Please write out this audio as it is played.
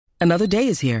Another day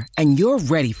is here, and you're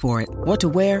ready for it. What to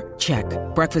wear? Check.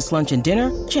 Breakfast, lunch, and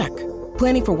dinner? Check.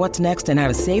 Planning for what's next and how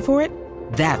to save for it?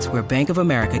 That's where Bank of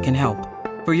America can help.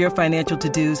 For your financial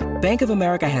to-dos, Bank of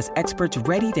America has experts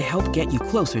ready to help get you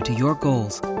closer to your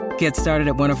goals. Get started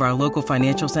at one of our local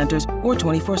financial centers or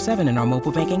 24/7 in our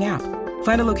mobile banking app.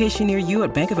 Find a location near you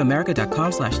at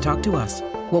bankofamerica.com/talktous.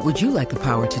 What would you like the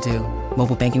power to do?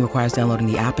 Mobile banking requires downloading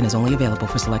the app and is only available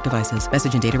for select devices.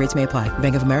 Message and data rates may apply.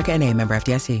 Bank of America N.A., member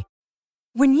FDIC.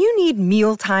 When you need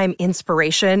mealtime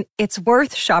inspiration, it's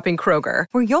worth shopping Kroger,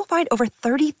 where you'll find over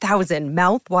 30,000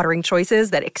 mouth-watering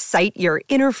choices that excite your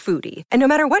inner foodie. And no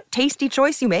matter what tasty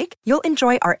choice you make, you'll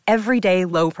enjoy our everyday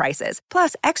low prices,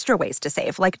 plus extra ways to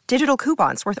save, like digital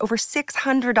coupons worth over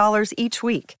 $600 each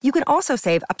week. You can also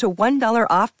save up to $1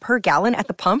 off per gallon at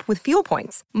the pump with fuel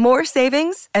points. More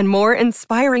savings and more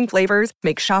inspiring flavors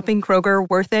make shopping Kroger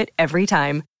worth it every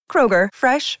time. Kroger,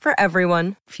 fresh for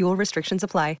everyone. Fuel restrictions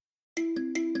apply.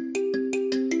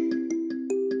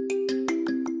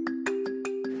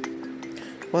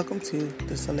 Welcome to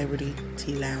the Celebrity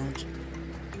Tea Lounge.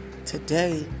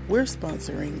 Today, we're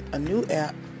sponsoring a new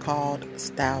app called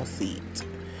Style Seat.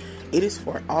 It is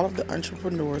for all of the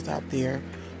entrepreneurs out there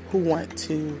who want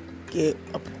to get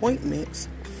appointments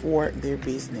for their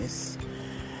business.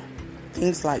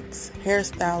 Things like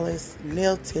hairstylists,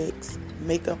 nail techs,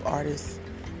 makeup artists,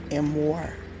 and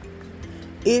more.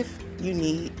 If you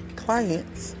need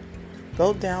clients,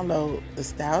 go download the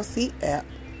Style Seat app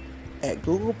at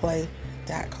Google Play.com